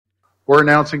We're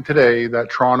announcing today that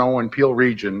Toronto and Peel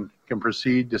Region can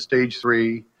proceed to Stage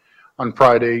 3 on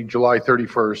Friday, July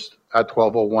 31st at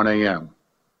 12:01 a.m.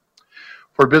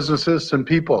 For businesses and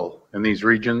people in these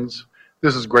regions,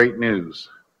 this is great news.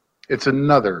 It's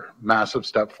another massive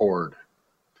step forward.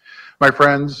 My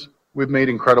friends, we've made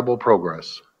incredible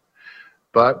progress.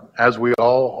 But as we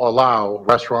all allow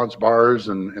restaurants, bars,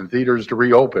 and theaters to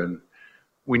reopen,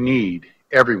 we need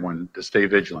everyone to stay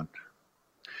vigilant.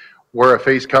 Wear a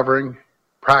face covering,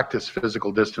 practice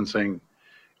physical distancing,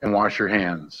 and wash your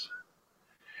hands.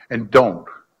 And don't,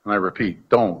 and I repeat,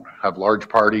 don't have large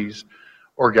parties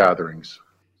or gatherings.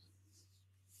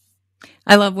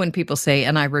 I love when people say,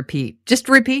 and I repeat, just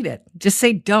repeat it. Just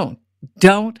say don't.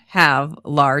 Don't have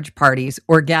large parties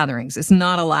or gatherings. It's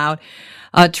not allowed.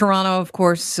 Toronto, of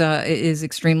course, is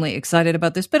extremely excited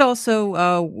about this, but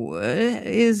also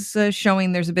is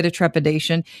showing there's a bit of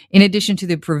trepidation. In addition to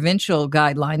the provincial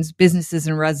guidelines, businesses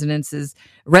and residents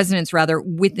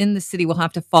within the city will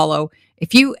have to follow a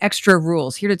few extra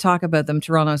rules. Here to talk about them,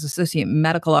 Toronto's Associate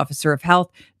Medical Officer of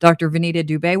Health, Dr. Vinita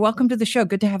Dubé. Welcome to the show.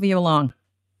 Good to have you along.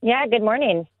 Yeah, good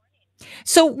morning.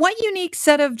 So what unique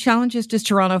set of challenges does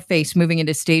Toronto face moving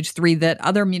into Stage 3 that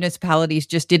other municipalities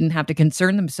just didn't have to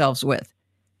concern themselves with?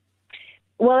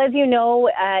 Well, as you know,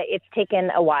 it's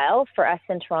taken a while for us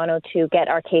in Toronto to get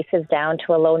our cases down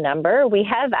to a low number. We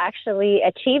have actually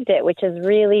achieved it, which is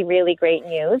really, really great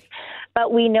news.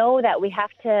 But we know that we have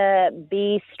to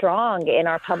be strong in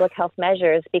our public health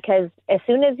measures because as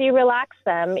soon as you relax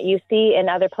them, you see in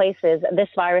other places this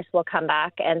virus will come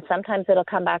back, and sometimes it'll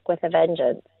come back with a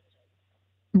vengeance.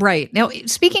 Right. Now,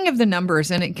 speaking of the numbers,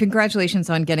 and congratulations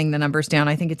on getting the numbers down.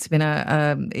 I think it's been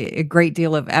a great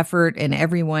deal of effort, and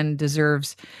everyone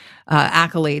deserves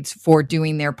accolades for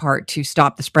doing their part to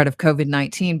stop the spread of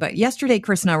COVID-19. But yesterday,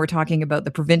 Chris and I were talking about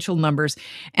the provincial numbers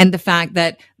and the fact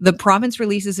that the province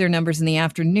releases their numbers in the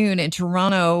afternoon and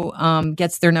Toronto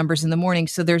gets their numbers in the morning.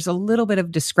 So there's a little bit of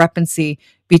discrepancy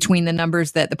between the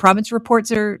numbers that the province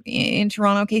reports are in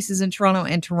Toronto, cases in Toronto,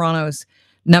 and Toronto's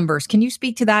numbers. Can you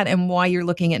speak to that and why you're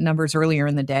looking at numbers earlier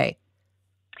in the day?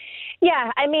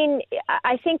 Yeah, I mean,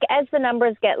 I think as the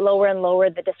numbers get lower and lower,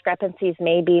 the discrepancies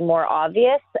may be more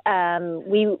obvious.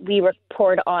 We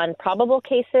report on probable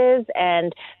cases,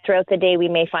 and throughout the day, we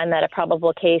may find that a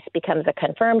probable case becomes a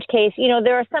confirmed case. You know,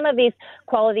 there are some of these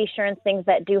quality assurance things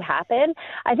that do happen.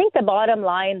 I think the bottom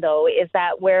line, though, is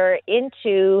that we're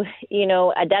into,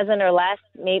 a dozen or less,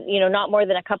 maybe, not more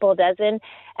than a couple of dozen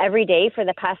every day for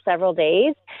the past several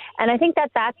days. And I think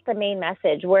that that's the main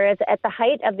message. Whereas at the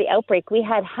height of the outbreak, we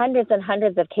had hundreds and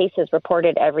hundreds of cases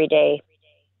reported every day.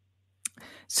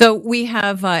 So we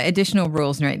have additional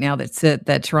rules right now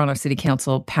that Toronto City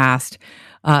Council passed.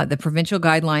 The provincial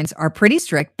guidelines are pretty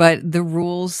strict, but the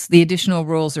additional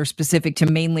rules are specific to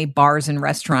mainly bars and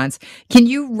restaurants. Can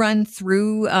you run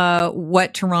through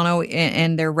what Toronto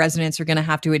and their residents are going to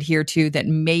have to adhere to that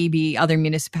maybe other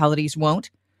municipalities won't?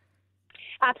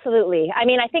 Absolutely. I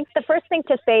mean, I think the first thing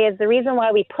to say is the reason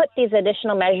why we put these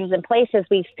additional measures in place is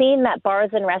we've seen that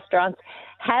bars and restaurants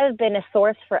have been a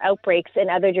source for outbreaks in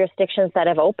other jurisdictions that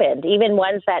have opened, even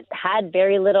ones that had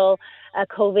very little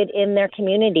COVID in their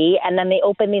community, and then they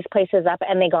opened these places up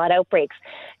and they got outbreaks.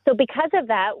 So because of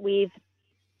that, we've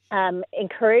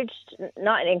required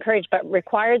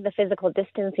the physical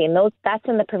distancing. That's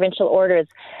in the provincial orders.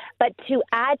 But to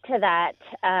add to that,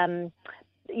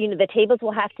 the tables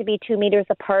will have to be 2 meters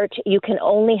apart. You can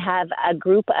only have a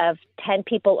group of 10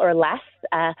 people or less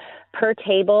per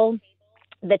table.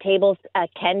 The tables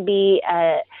can be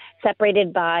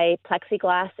separated by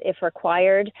plexiglass if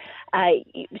required.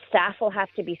 Staff will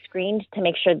have to be screened to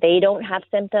make sure they don't have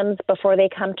symptoms before they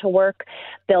come to work.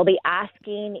 They'll be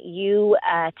asking you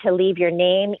to leave your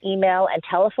name, email, and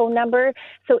telephone number.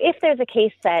 So if there's a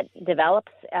case that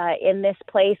develops in this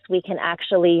place, we can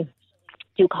actually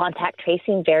do contact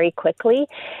tracing very quickly.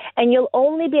 And you'll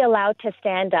only be allowed to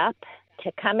stand up,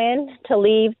 to come in, to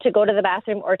leave, to go to the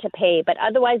bathroom, or to pay. But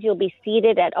otherwise, you'll be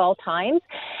seated at all times.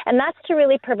 And that's to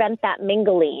really prevent that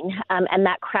mingling and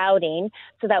that crowding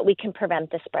so that we can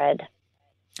prevent the spread.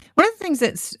 One of the things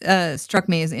that struck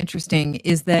me as interesting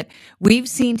is that we've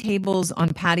seen tables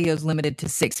on patios limited to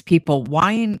 6 people.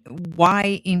 Why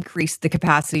increase the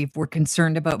capacity if we're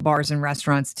concerned about bars and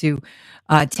restaurants to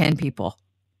 10 people?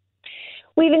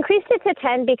 We've increased it to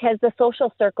 10 because the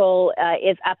social circle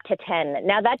is up to 10.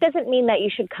 Now, that doesn't mean that you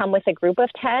should come with a group of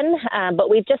 10, but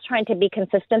we've just trying to be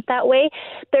consistent that way.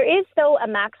 There is, though, a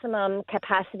maximum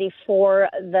capacity for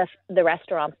the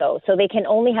restaurant, though. So they can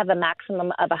only have a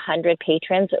maximum of 100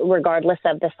 patrons, regardless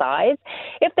of the size.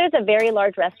 If there's a very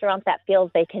large restaurant that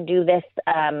feels they can do this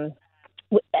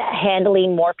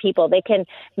handling more people. They can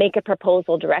make a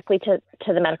proposal directly to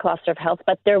the medical officer of health,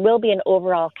 but there will be an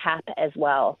overall cap as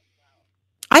well.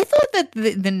 I thought that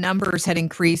the numbers had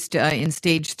increased in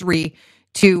stage 3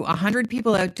 to 100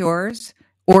 people outdoors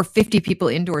or 50 people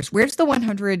indoors. Where's the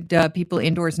 100 people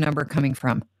indoors number coming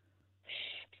from?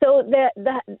 So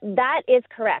that is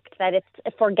correct, that it's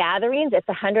for gatherings, it's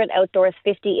 100 outdoors,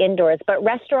 50 indoors, but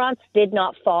restaurants did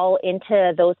not fall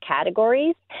into those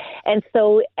categories. And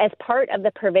so as part of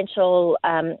the provincial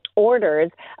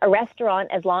orders, a restaurant,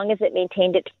 as long as it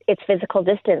maintained its physical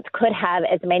distance, could have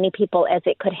as many people as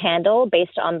it could handle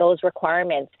based on those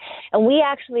requirements. And we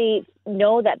actually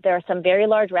know that there are some very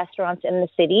large restaurants in the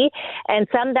city and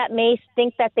some that may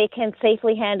think that they can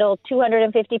safely handle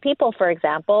 250 people, for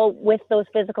example, with those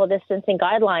physical distancing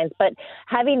guidelines. But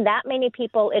having that many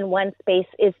people in one space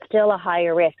is still a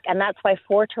higher risk. And that's why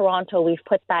for Toronto, we've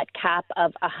put that cap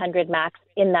of 100 max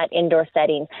in that indoor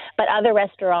setting. But other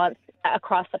restaurants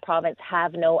across the province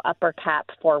have no upper cap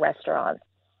for restaurants.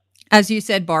 As you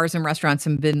said, bars and restaurants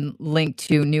have been linked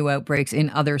to new outbreaks in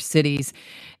other cities.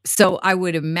 So I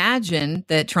would imagine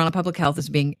that Toronto Public Health is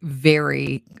being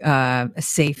very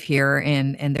safe here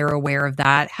and they're aware of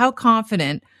that. How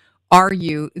confident are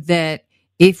you that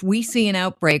if we see an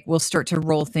outbreak, we'll start to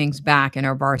roll things back in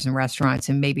our bars and restaurants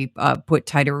and maybe put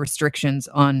tighter restrictions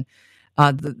on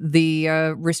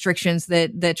the restrictions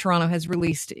that Toronto has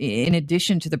released in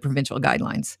addition to the provincial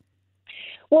guidelines?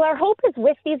 Well, our hope is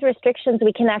with these restrictions,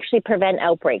 we can actually prevent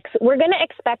outbreaks. We're going to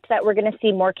expect that we're going to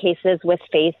see more cases with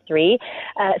stage 3.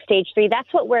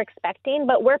 That's what we're expecting,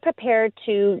 but we're prepared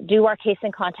to do our case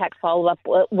and contact follow-up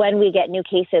when we get new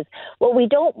cases. What we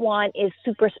don't want is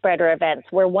super spreader events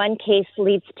where one case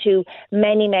leads to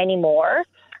many, many more.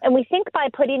 And we think by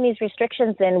putting these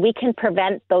restrictions in, we can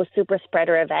prevent those super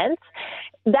spreader events.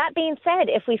 That being said,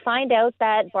 if we find out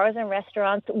that bars and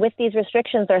restaurants with these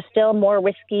restrictions are still more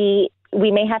risky, we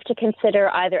may have to consider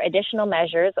either additional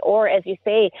measures or, as you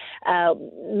say,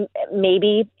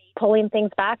 maybe pulling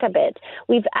things back a bit.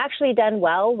 We've actually done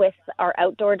well with our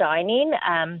outdoor dining.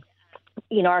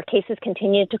 Our cases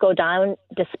continue to go down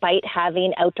despite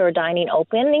having outdoor dining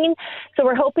opening. So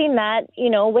we're hoping that,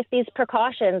 with these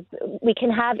precautions, we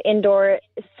can have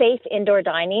safe indoor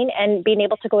dining and being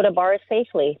able to go to bars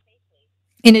safely.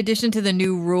 In addition to the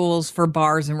new rules for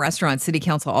bars and restaurants, City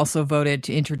Council also voted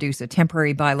to introduce a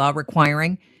temporary bylaw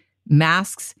requiring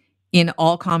masks in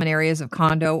all common areas of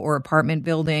condo or apartment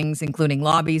buildings, including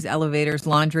lobbies, elevators,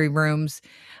 laundry rooms.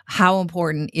 How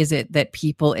important is it that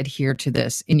people adhere to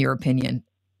this, in your opinion?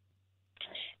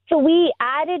 So we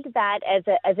added that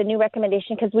as a new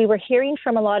recommendation because we were hearing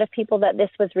from a lot of people that this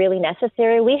was really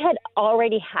necessary. We had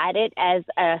already had it as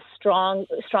a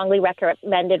strongly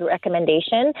recommended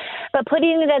recommendation, but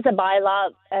putting it as a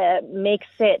bylaw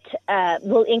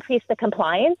will increase the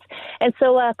compliance. And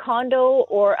so a condo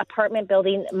or apartment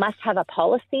building must have a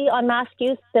policy on mask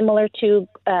use, similar to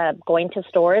going to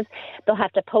stores. They'll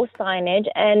have to post signage,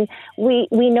 and we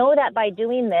know that by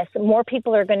doing this, more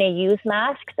people are going to use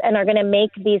masks and are going to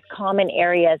make these common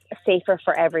areas safer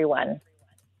for everyone.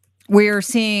 We're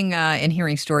seeing and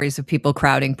hearing stories of people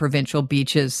crowding provincial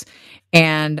beaches,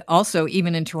 and also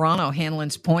even in Toronto,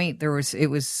 Hanlon's Point, it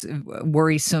was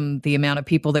worrisome the amount of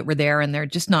people that were there, and they're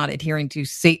just not adhering to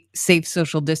safe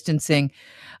social distancing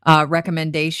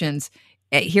recommendations.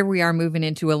 Here we are moving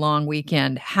into a long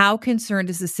weekend. How concerned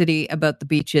is the city about the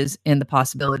beaches and the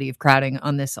possibility of crowding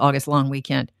on this August long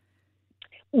weekend?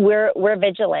 We're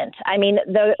vigilant. I mean,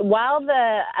 while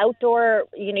the outdoor,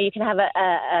 you can have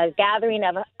a gathering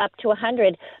of up to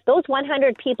 100, those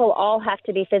 100 people all have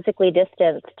to be physically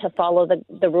distanced to follow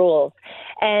the rules.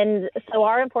 And so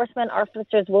our enforcement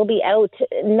officers will be out,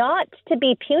 not to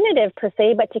be punitive per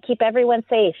se, but to keep everyone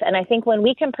safe. And I think when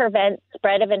we can prevent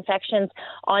spread of infections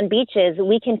on beaches,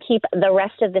 we can keep the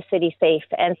rest of the city safe.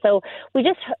 And so we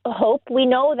just hope, we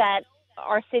know that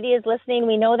our city is listening.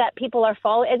 We know that people are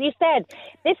following. As you said,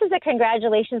 this is a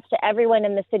congratulations to everyone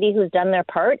in the city who's done their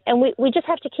part, and we just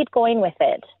have to keep going with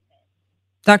it.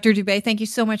 Dr. Dubé, thank you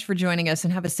so much for joining us,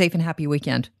 and have a safe and happy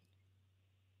weekend.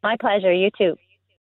 My pleasure. You too.